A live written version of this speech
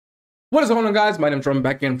What is going on, guys? My name's Ramen,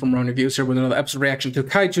 back again from Ramen Reviews here with another episode reaction to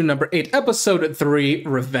Kaiju number 8, episode 3,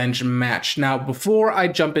 Revenge Match. Now, before I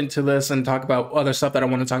jump into this and talk about other stuff that I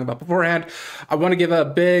want to talk about beforehand, I want to give a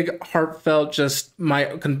big, heartfelt, just my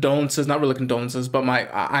condolences, not really condolences, but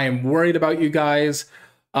I am worried about you guys,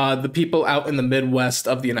 the people out in the Midwest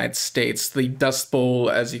of the United States, the Dust Bowl,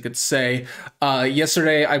 as you could say.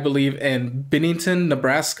 Yesterday, I believe in Bennington,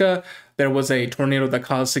 Nebraska, there was a tornado that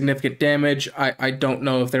caused significant damage. I don't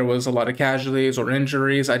know if there was a lot of casualties or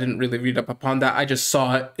injuries. I didn't really read up upon that. I just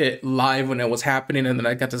saw it live when it was happening, and then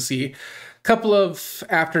I got to see a couple of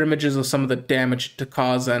after images of some of the damage to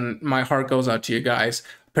cause, and my heart goes out to you guys.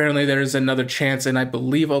 Apparently, there's another chance in, I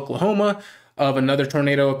believe, Oklahoma of another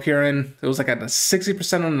tornado appearing. It was like at a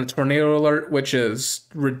 60% on the tornado alert, which is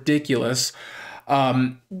ridiculous.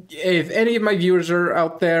 If any of my viewers are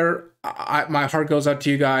out there, my heart goes out to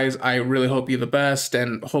you guys. I really hope you the best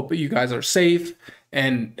and hope that you guys are safe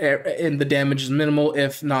and the damage is minimal,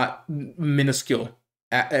 if not minuscule,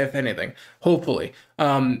 if anything. Hopefully.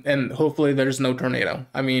 And hopefully there's no tornado.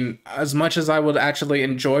 I mean, as much as I would actually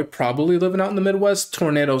enjoy probably living out in the Midwest,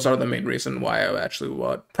 tornadoes are the main reason why I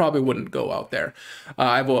actually probably wouldn't go out there.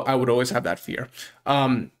 I would always have that fear.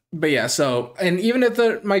 But yeah, so, and even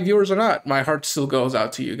if my viewers are not, my heart still goes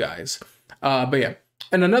out to you guys. But yeah.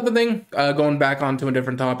 And another thing, going back onto a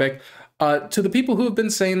different topic, to the people who have been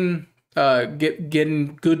saying,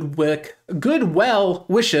 getting good well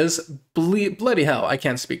wishes, bloody hell, I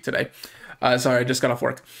can't speak today. Sorry, I just got off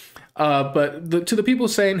work. But to the people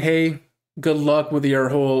saying, hey, good luck with your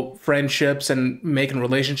whole friendships and making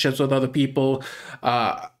relationships with other people.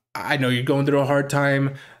 I know you're going through a hard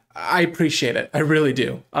time. I appreciate it. I really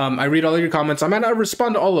do. I read all of your comments. I might not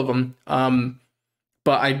respond to all of them.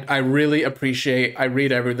 But I really appreciate, I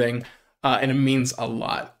read everything, and it means a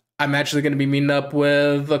lot. I'm actually going to be meeting up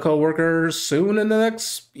with a coworker soon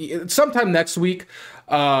sometime next week.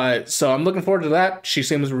 So I'm looking forward to that. She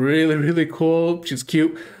seems really, really cool. She's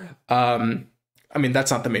cute. I mean,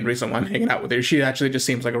 that's not the main reason why I'm hanging out with her. She actually just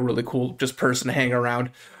seems like a really cool person to hang around.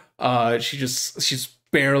 She's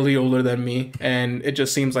barely older than me, and it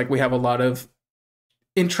just seems like we have a lot of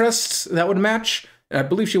interests that would match. And I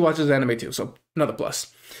believe she watches anime too, so another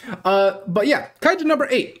plus. But yeah, Kaiju number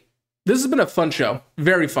 8. This has been a fun show.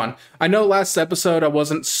 Very fun. I know last episode I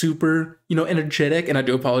wasn't super, energetic, and I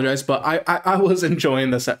do apologize, but I was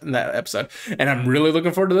enjoying that episode. And I'm really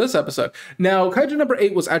looking forward to this episode. Now, Kaiju number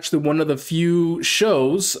 8 was actually one of the few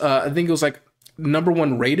shows, I think it was like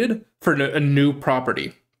 #1 rated for a new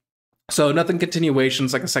property. So nothing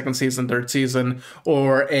continuations like a second season, third season,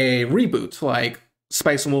 or a reboot like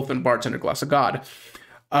Spice and Wolf and Bartender Glass of God.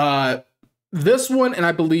 This one and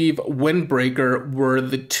I believe Windbreaker were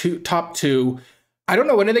the top two. I don't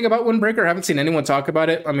know anything about Windbreaker. I haven't seen anyone talk about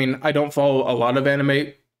it. I mean, I don't follow a lot of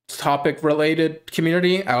anime topic related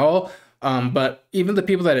community at all. But even the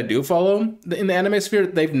people that I do follow in the anime sphere,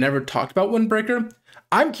 they've never talked about Windbreaker.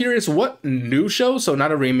 I'm curious what new show, so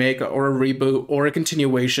not a remake or a reboot or a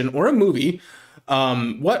continuation or a movie,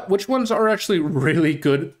 which ones are actually really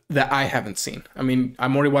good that I haven't seen. I mean,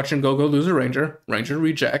 I'm already watching Go Go Loser Ranger, Ranger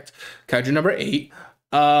Reject, Kaiju number 8,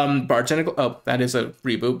 Bartender, that is a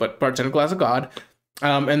reboot, but Bartender Glass of God.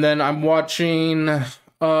 And then I'm watching,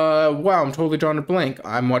 wow, I'm totally drawing a blank.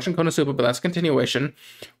 I'm watching Konosuba, but that's a continuation.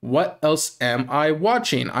 What else am I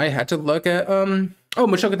watching? I had to look at, oh,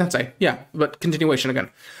 Mushoku Tensei, yeah, but continuation again.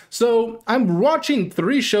 So I'm watching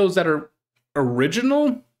 3 shows that are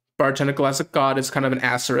original. Bartender Glass of God is kind of an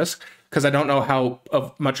asterisk because I don't know how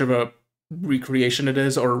much of a recreation it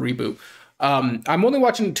is or a reboot. I'm only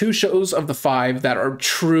watching 2 shows of the 5 that are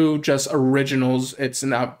true, just originals. It's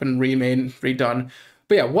not been remade, redone.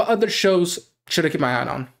 But yeah, what other shows should I keep my eye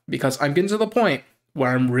on? Because I'm getting to the point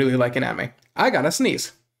where I'm really liking anime. I gotta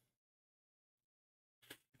sneeze.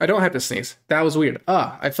 I don't have to sneeze. That was weird.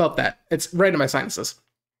 I felt that. It's right in my sinuses.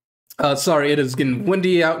 Sorry, it is getting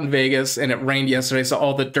windy out in Vegas, and it rained yesterday, so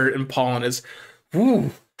all the dirt and pollen is, woo,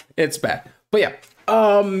 it's bad. But yeah,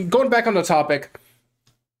 going back on the topic,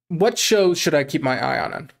 what shows should I keep my eye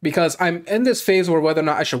on? Because I'm in this phase where whether or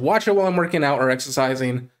not I should watch it while I'm working out or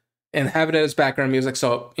exercising and have it as background music,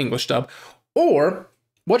 so English dub, or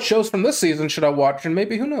what shows from this season should I watch, and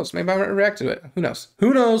maybe, who knows, maybe I might react to it. Who knows?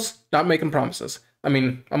 Who knows? Not making promises. I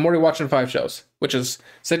mean, I'm already watching 5 shows, which is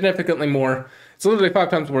significantly more. It's literally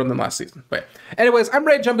 5 times more than last season. But anyways, I'm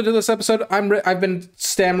ready to jump into this episode. I've been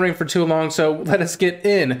stammering for too long, so let us get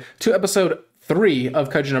in to episode 3 of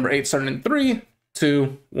Kaiju number 8, starting in 3,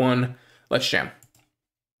 2, 1. Let's jam.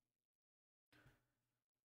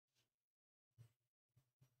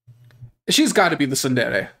 She's got to be the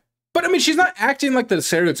tsundere. But I mean, she's not acting like the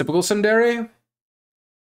stereotypical tsundere.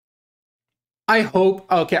 I hope.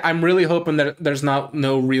 Okay, I'm really hoping that there's not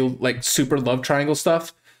no real like super love triangle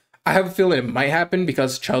stuff. I have a feeling it might happen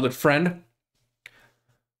because childhood friend,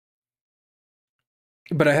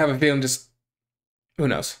 but I have a feeling just who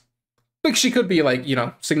knows. Like she could be like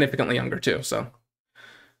significantly younger too. So,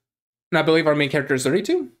 and I believe our main character is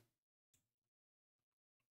 32.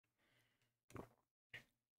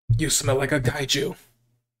 You smell like a kaiju.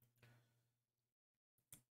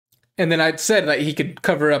 And then I said that he could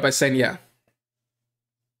cover it up by saying, yeah.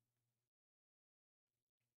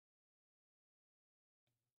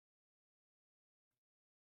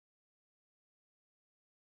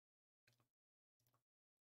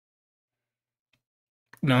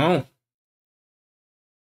 No.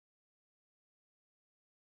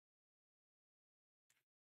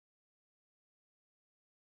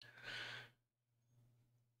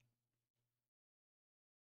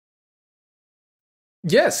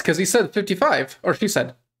 Yes, because he said 55, or she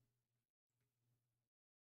said.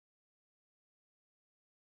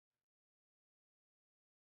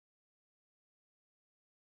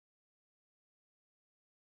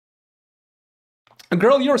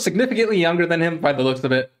 Girl, you're significantly younger than him by the looks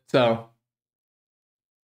of it. So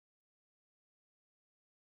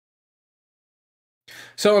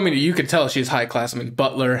I mean, you could tell she's high class. I mean,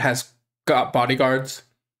 Butler has got bodyguards.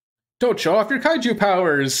 Don't show off your kaiju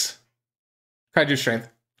powers. Kaiju strength.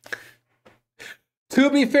 To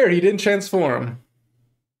be fair, he didn't transform.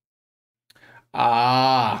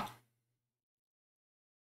 Ah.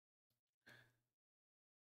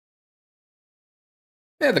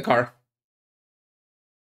 Yeah, the car.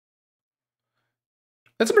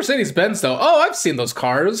 That's a Mercedes Benz, though. Oh, I've seen those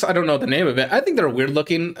cars. I don't know the name of it. I think they're weird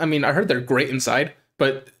looking. I mean, I heard they're great inside,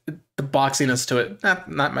 but the boxiness to it,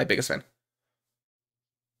 not my biggest fan.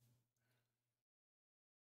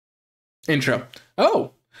 Intro.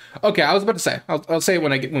 Oh, okay. I was about to say. I'll say it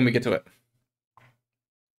when we get to it.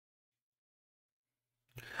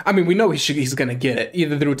 I mean, we know he's gonna get it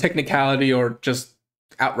either through technicality or just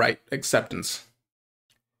outright acceptance.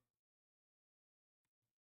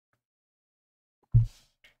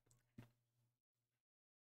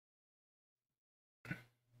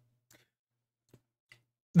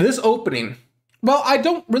 This opening, well, I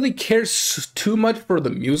don't really care too much for the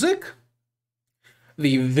music.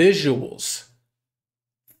 The visuals,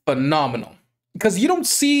 phenomenal. Because you don't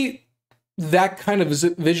see that kind of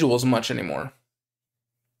visuals much anymore.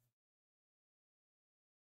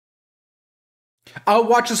 I'll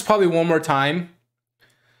watch this probably one more time,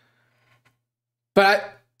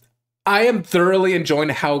 but I am thoroughly enjoying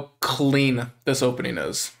how clean this opening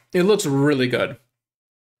is. It looks really good.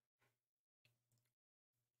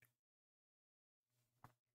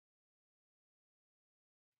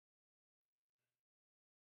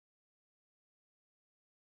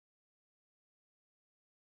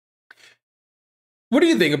 What do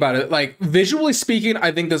you think about it? Like visually speaking,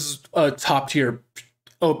 I think this is a top tier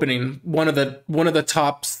opening. One of the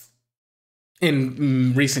tops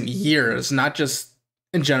in recent years, not just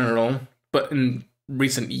in general, but in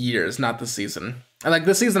recent years, not this season. Like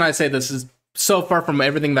this season, I say this is so far from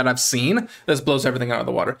everything that I've seen. This blows everything out of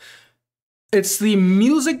the water. It's the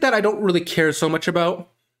music that I don't really care so much about,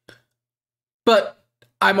 but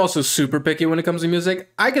I'm also super picky when it comes to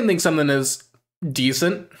music. I can think something is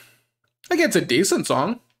decent. Like it's a decent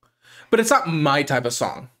song, but it's not my type of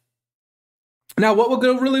song. Now, what would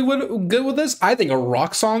go really good with this? I think a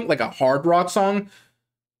rock song, like a hard rock song,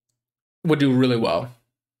 would do really well.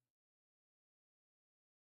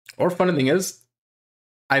 Or funny thing is,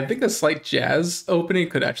 I think a slight jazz opening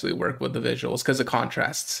could actually work with the visuals because of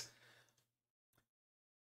contrasts.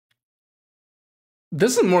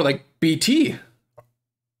 This is more like BT,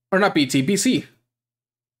 or not BT, BC.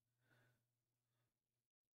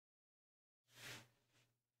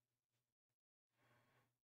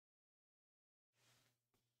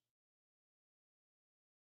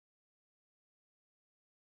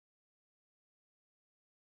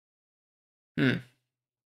 Hmm.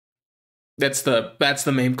 That's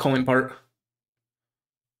the main calling part.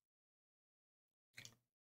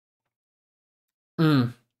 Hmm.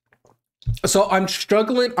 So I'm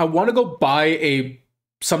struggling. I want to go buy a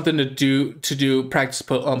something to do practice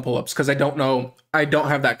pull ups because I don't know. I don't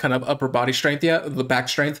have that kind of upper body strength yet, the back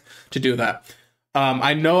strength to do that.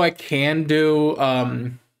 I know I can do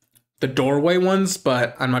the doorway ones,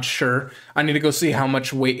 but I'm not sure. I need to go see how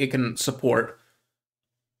much weight it can support.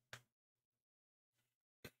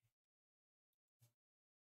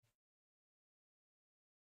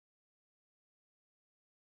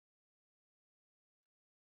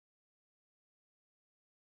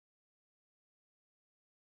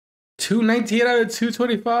 219 out of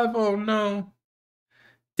 225. Oh no.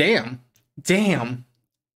 Damn. Damn.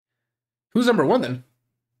 Who's number one then?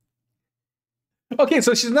 Okay,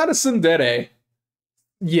 so she's not a tsundere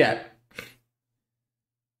yet.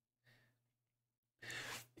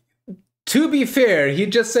 To be fair, he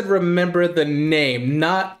just said remember the name,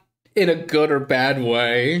 not in a good or bad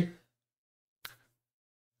way.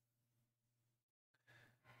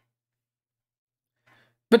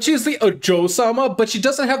 But she's the Ojo-sama, but she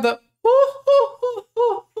doesn't have the.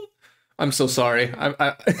 I'm so sorry.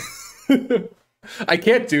 I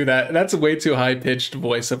can't do that. That's a way too high pitched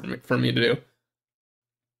voice for me to do.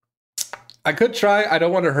 I could try. I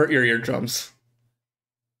don't want to hurt your eardrums.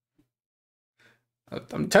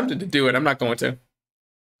 I'm tempted to do it. I'm not going to.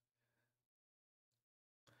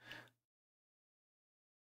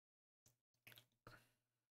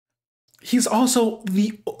 He's also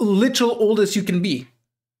the literal oldest you can be.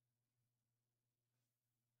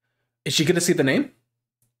 Is she gonna see the name?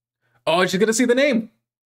 Oh, she's gonna see the name.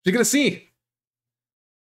 She's gonna see.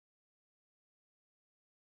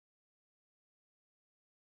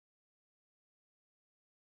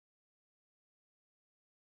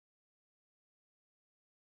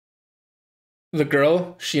 The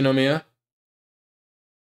girl, Shinomiya.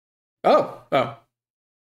 Oh.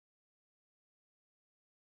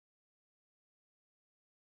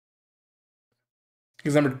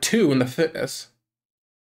 He's number 2 in the fitness.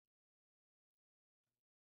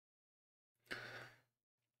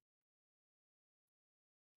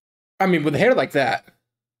 I mean, with hair like that.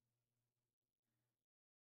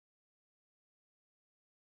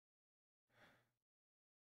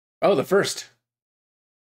 Oh, the first.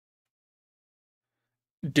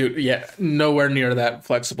 Dude, yeah, nowhere near that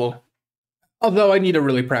flexible. Although I need to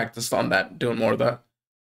really practice on that, doing more of that.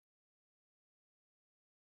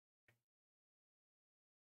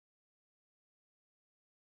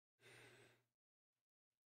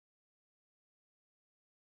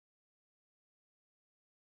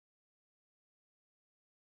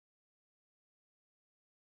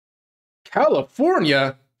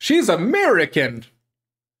 California? She's American.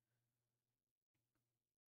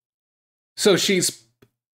 So she's.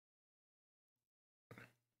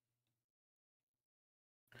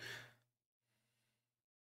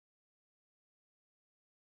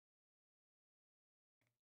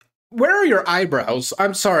 Where are your eyebrows?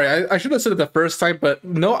 I'm sorry, I should have said it the first time, but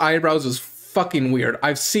no eyebrows is fucking weird.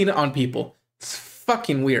 I've seen it on people. It's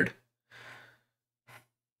fucking weird.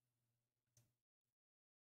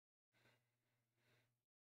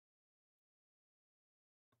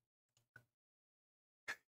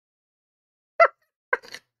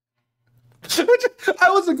 I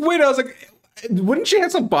was like, wait, I was like, wouldn't she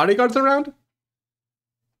have some bodyguards around?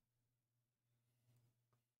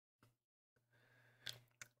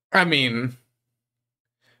 I mean,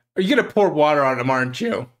 are you gonna pour water on him, aren't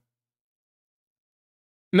you?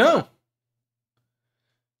 No.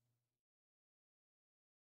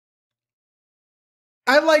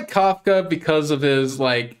 I like Kafka because of his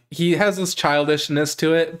like he has this childishness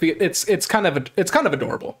to it. It's kind of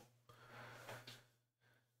adorable.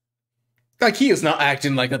 Like he is not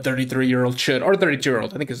acting like a 33-year-old should or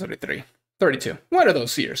 32-year-old. I think he's 33. 32. One of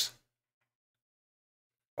those years.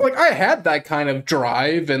 Like I had that kind of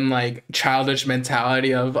drive and like childish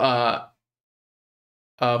mentality of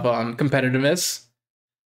competitiveness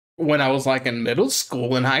when I was like in middle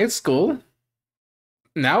school and high school.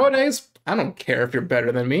 Nowadays, I don't care if you're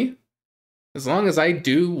better than me. As long as I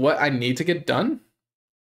do what I need to get done.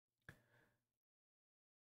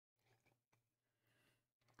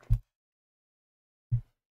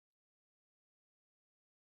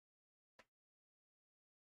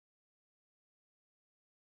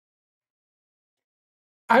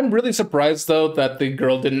 I'm really surprised though that the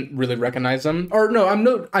girl didn't really recognize him. Or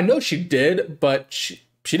no, I know she did, but she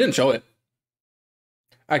didn't show it.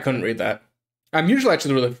 I couldn't read that. I'm usually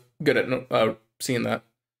actually really good at seeing that.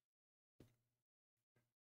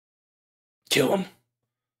 Kill him.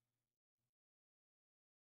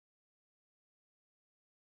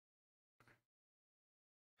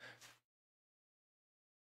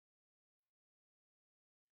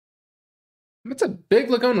 It's a big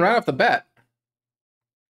lagoon right off the bat.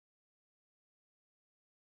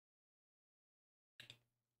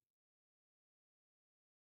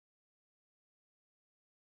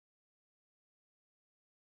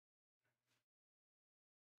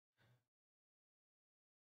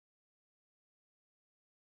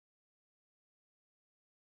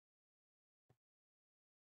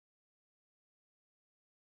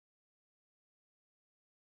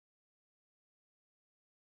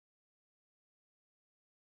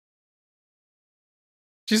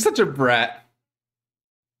 She's such a brat.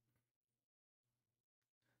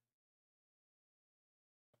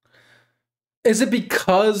 Is it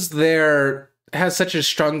because they're has such a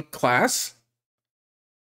strong class?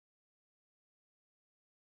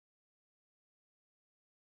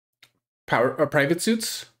 Power or private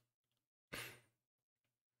suits?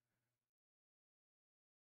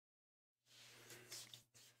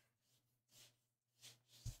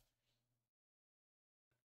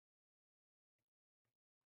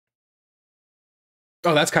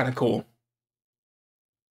 Oh, that's kind of cool.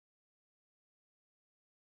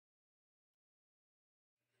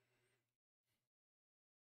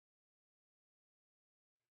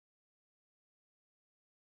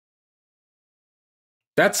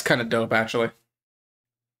 That's kind of dope, actually.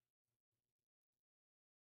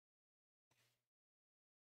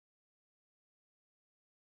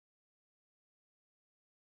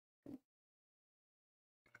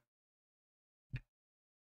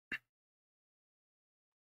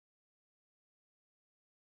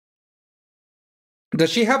 Does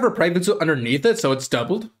she have her private suit underneath it so it's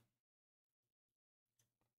doubled?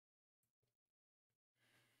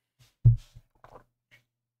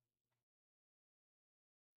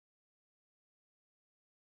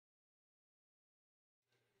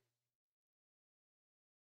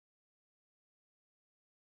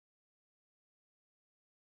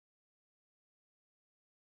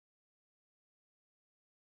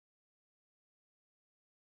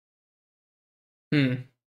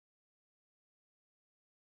 Hmm.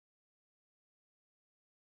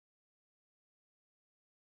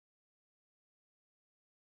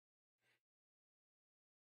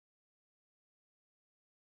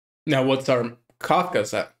 Now, what's our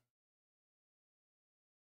Kafka's at?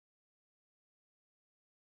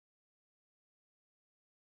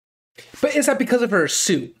 But is that because of her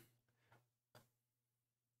suit?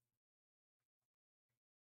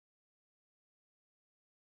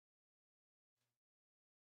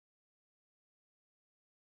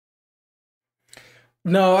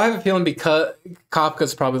 No, I have a feeling because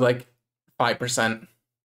Kafka's probably like 5%.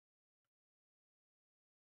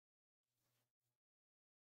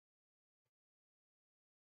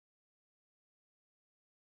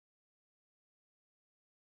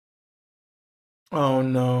 Oh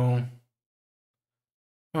no.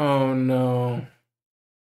 Oh no.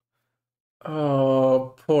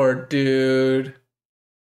 Oh, poor dude.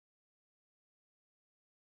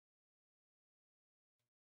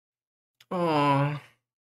 Oh.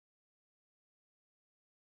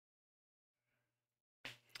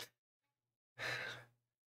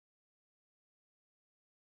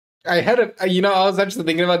 I had I was actually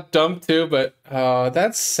thinking about Dump too, but oh,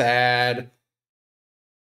 that's sad.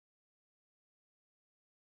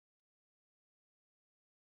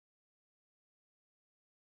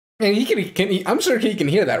 And I'm sure he can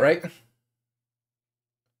hear that, right?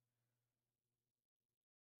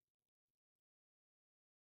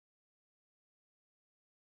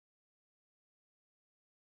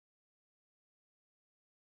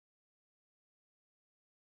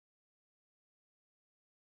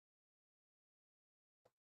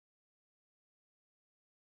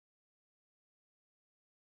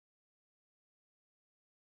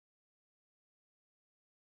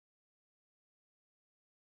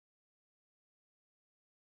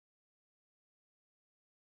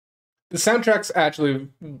 The soundtracks actually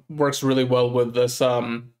works really well with this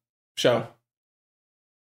show.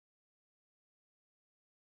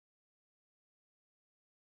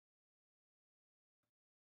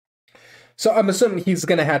 So I'm assuming he's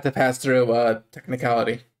gonna have to pass through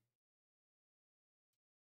technicality.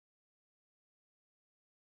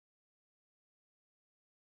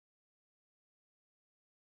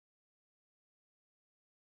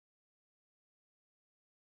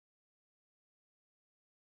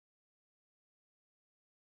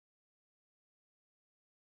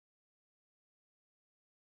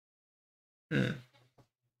 Hmm.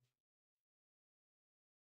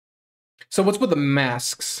 So what's with the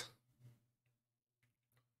masks?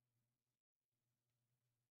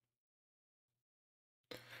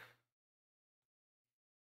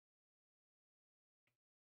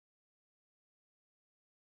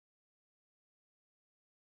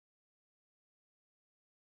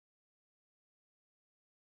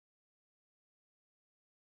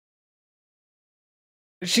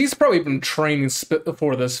 She's probably been training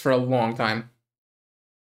for this for a long time.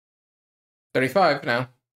 35 now.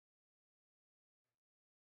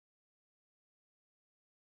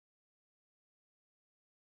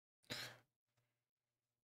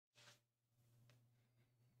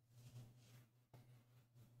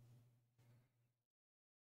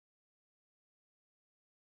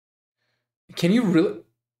 Can you really?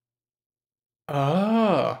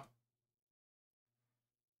 Oh.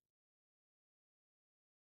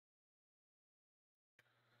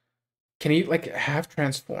 Can he like half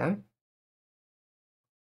transform?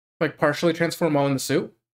 Like partially transform while in the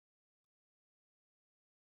suit?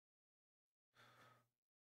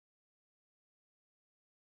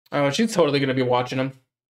 Oh, she's totally gonna be watching him.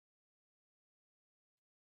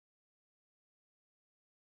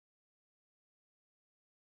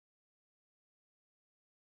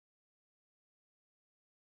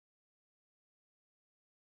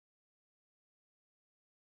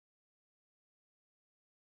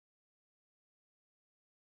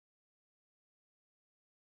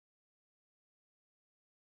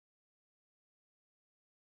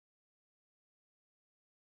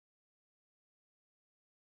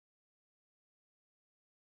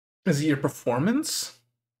 Is it your performance?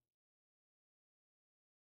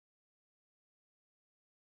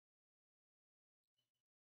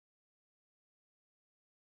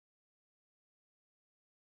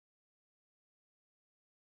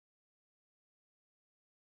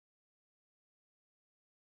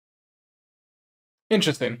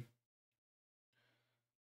 Interesting.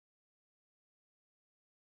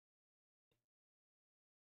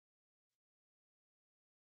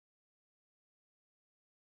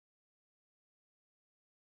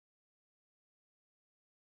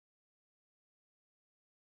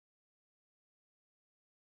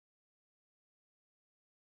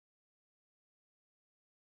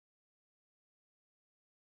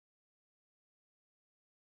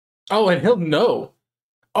 Oh, and he'll know.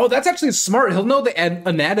 Oh, that's actually smart. He'll know the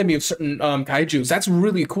anatomy of certain kaijus. That's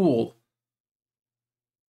really cool.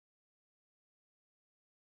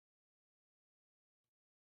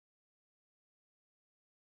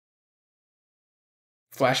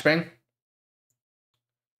 Flashbang.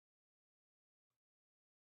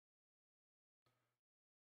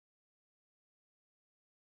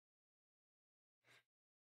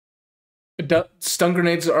 Stun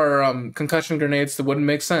grenades are concussion grenades. That wouldn't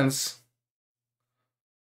make sense.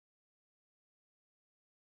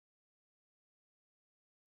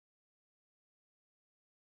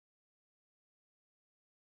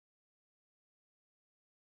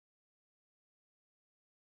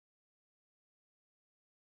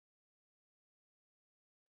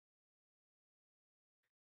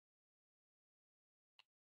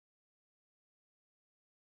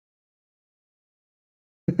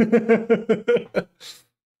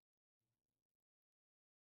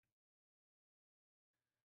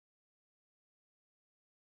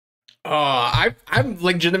 I'm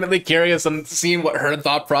legitimately curious on seeing what her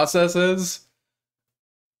thought process is.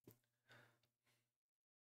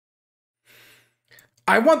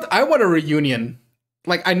 I want a reunion.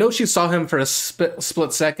 Like I know she saw him for a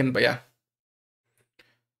split second, but yeah,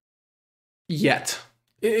 yet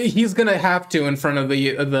he's gonna have to in front of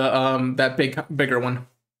the that bigger one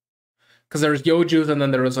because there's Yoju's and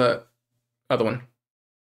then there was a other one.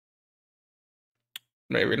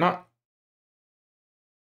 Maybe not.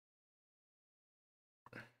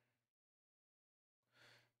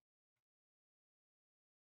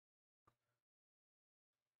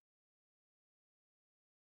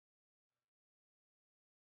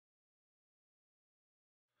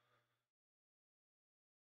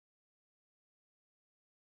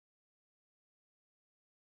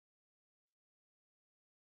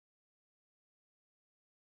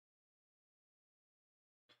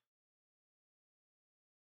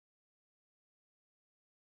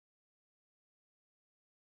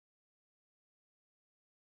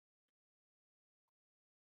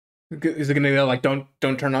 Is it gonna be like don't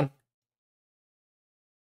turn on?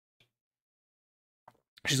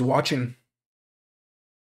 She's watching.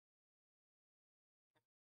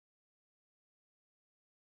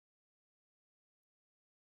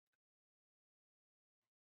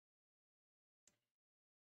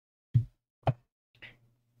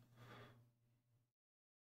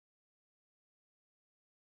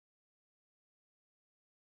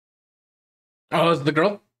 Oh, is the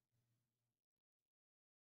girl?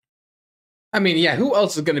 I mean, yeah. Who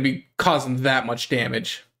else is gonna be causing that much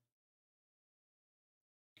damage?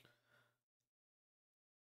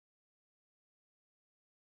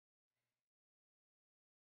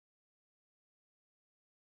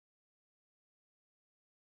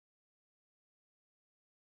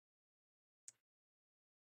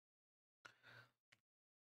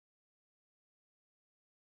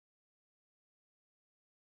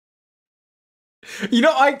 You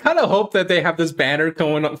know, I kind of hope that they have this banner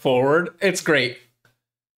going forward. It's great.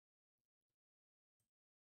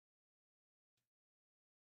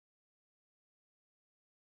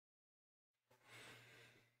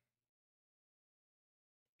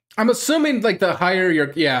 I'm assuming like the higher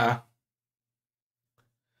your yeah.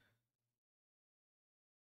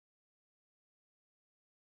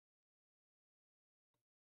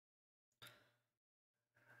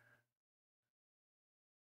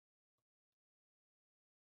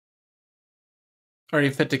 Are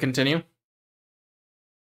you fit to continue?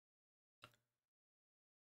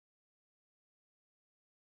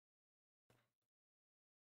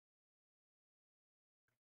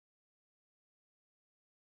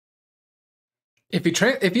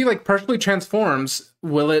 If he like partially transforms,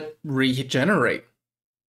 will it regenerate?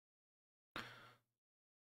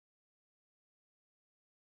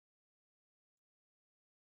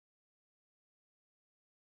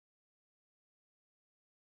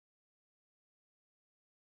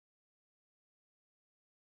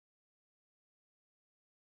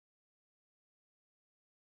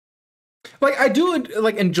 Like I do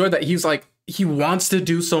like enjoy that he's like he wants to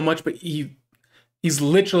do so much, but he's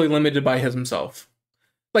literally limited by himself.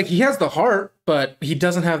 Like he has the heart, but he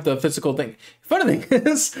doesn't have the physical thing. Funny thing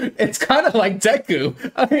is, it's kind of like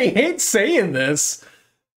Deku. I hate saying this.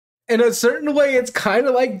 In a certain way, it's kind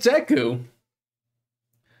of like Deku.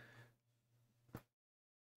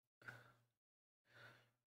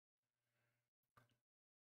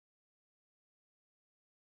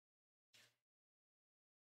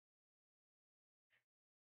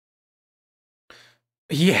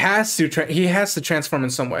 He has to transform in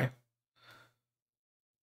some way.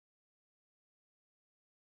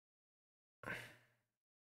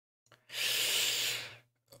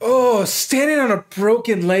 Oh, standing on a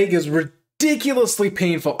broken leg is ridiculously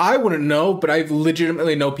painful. I wouldn't know, but I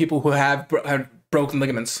legitimately know people who have broken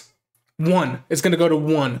ligaments. One. It's going to go to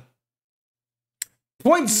 1.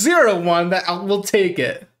 0.01, that we'll take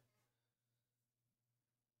it.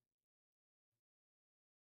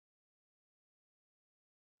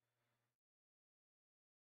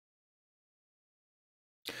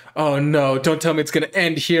 Oh no, don't tell me it's gonna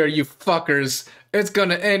end here, you fuckers. It's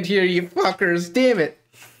gonna end here, you fuckers. Damn it.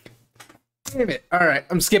 Damn it. Alright,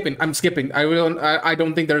 I'm skipping. I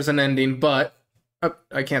don't think there's an ending, but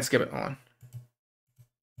I can't skip it. Hold on.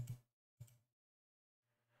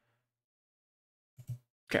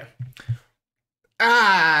 Okay.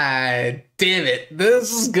 Ah, damn it.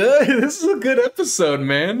 This is good. This is a good episode,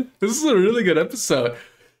 man. This is a really good episode.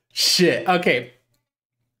 Shit. Okay.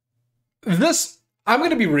 I'm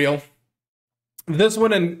gonna be real. This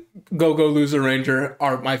one and Go Go Loser Ranger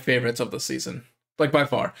are my favorites of the season, like by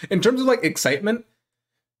far. In terms of like excitement,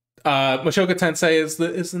 Mushoku Tensei is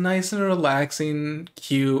the nice and relaxing,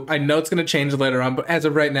 cute. I know it's gonna change later on, but as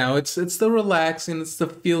of right now, it's the relaxing, it's the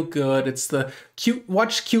feel good, it's the cute.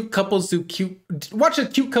 Watch a cute couple do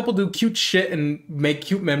cute shit and make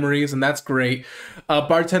cute memories, and that's great.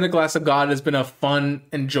 Bartender Glass of God has been a fun,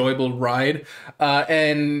 enjoyable ride,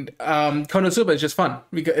 and Konosuba is just fun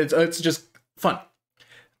because it's just fun.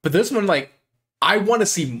 But this one, like, I want to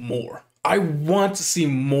see more. I want to see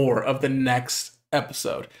more of the next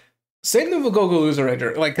episode. Same thing with Go Go Loser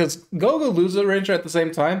Ranger. Like, because Go Go Loser Ranger at the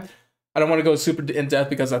same time, I don't want to go super in depth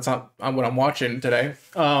because that's not what I'm watching today.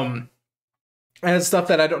 And it's stuff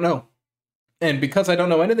that I don't know. And because I don't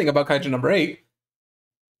know anything about Kaiju number 8,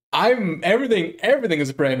 everything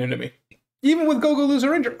is brand new to me. Even with Go Go Loser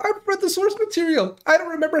Ranger, I've read the source material. I don't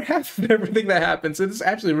remember half of everything that happens. It's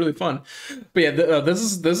actually really fun. But yeah, this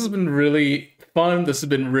has been really fun. This has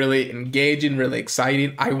been really engaging, really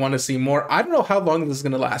exciting. I want to see more. I don't know how long this is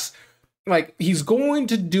going to last. Like, he's going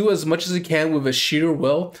to do as much as he can with his sheer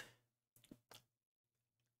will.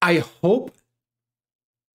 I hope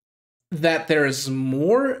that there is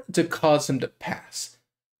more to cause him to pass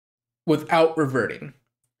without reverting.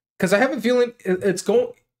 Because I have a feeling it's going...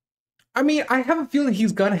 I mean, I have a feeling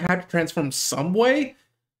he's gonna have to transform some way,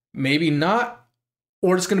 maybe not,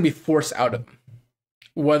 or it's gonna be forced out of him.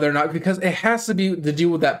 Whether or not, because it has to be to deal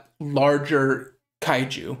with that larger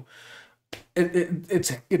kaiju.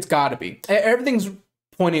 It's gotta be. Everything's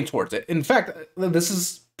pointing towards it. In fact, this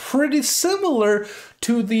is pretty similar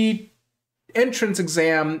to the entrance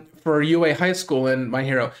exam for UA High School in My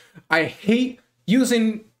Hero. I hate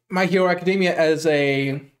using My Hero Academia as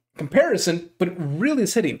a comparison, but it really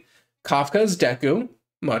is hitting. Kafka is Deku,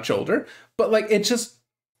 much older, but like it's just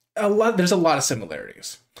there's a lot of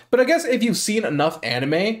similarities. But I guess if you've seen enough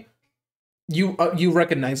anime, you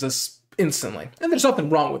recognize this instantly, and there's nothing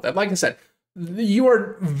wrong with that. Like I said, you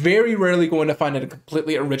are very rarely going to find a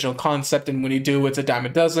completely original concept, and when you do, it's a dime a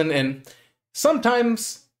dozen, and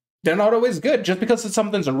sometimes they're not always good. Just because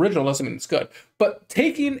something's original doesn't mean it's good. But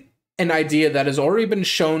taking an idea that has already been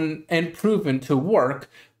shown and proven to work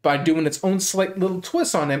by doing its own slight little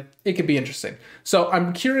twist on it, it could be interesting. So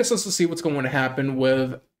I'm curious as to see what's going to happen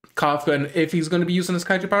with Kafka and if he's going to be using his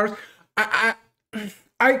kaiju powers. I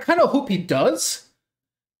kind of hope he does,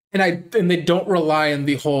 and they don't rely on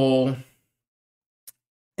the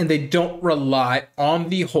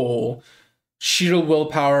whole, sheer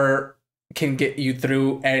willpower can get you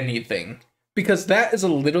through anything. because that is a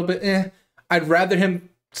little bit I'd rather him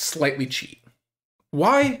slightly cheat.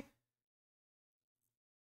 Why?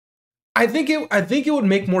 I think it would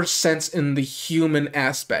make more sense in the human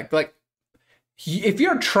aspect. Like, if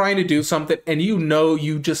you're trying to do something and you know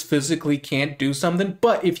you just physically can't do something,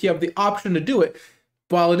 but if you have the option to do it,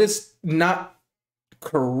 while it is not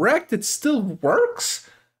correct, it still works.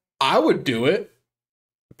 I would do it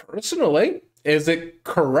personally. Is it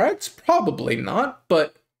correct? Probably not,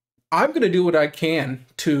 but I'm going to do what I can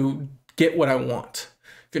to get what I want,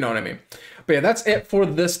 if you know what I mean. But yeah, that's it for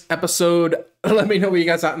this episode. Let me know what you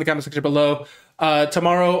guys thought in the comment section below.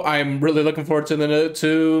 Tomorrow, I'm really looking forward to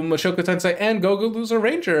Mushoku Tensei and Gogo Loser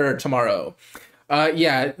Ranger tomorrow.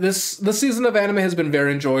 Yeah, this season of anime has been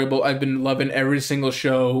very enjoyable. I've been loving every single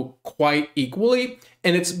show quite equally,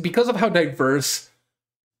 and it's because of how diverse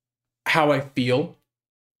how I feel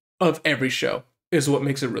of every show is what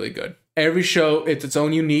makes it really good. Every show, it's its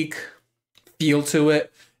own unique feel to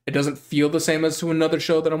it. It doesn't feel the same as to another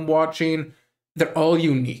show that I'm watching. They're all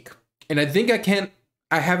unique. And I think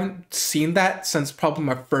I haven't seen that since probably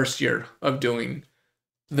my first year of doing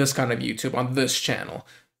this kind of YouTube on this channel.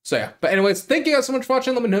 So yeah, but anyways, thank you guys so much for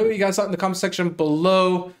watching. Let me know what you guys thought in the comment section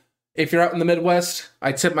below. If you're out in the Midwest,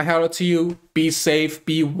 I tip my hat out to you. Be safe,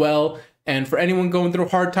 be well. And for anyone going through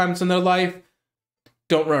hard times in their life,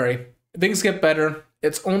 don't worry. Things get better.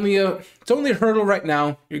 It's only a hurdle right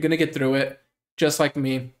now. You're going to get through it. Just like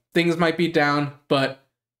me. Things might be down, but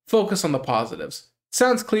focus on the positives.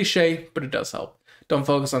 Sounds cliche, but it does help. Don't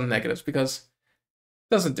focus on the negatives because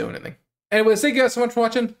it doesn't do anything. Anyways, thank you guys so much for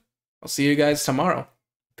watching. I'll see you guys tomorrow.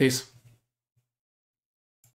 Peace.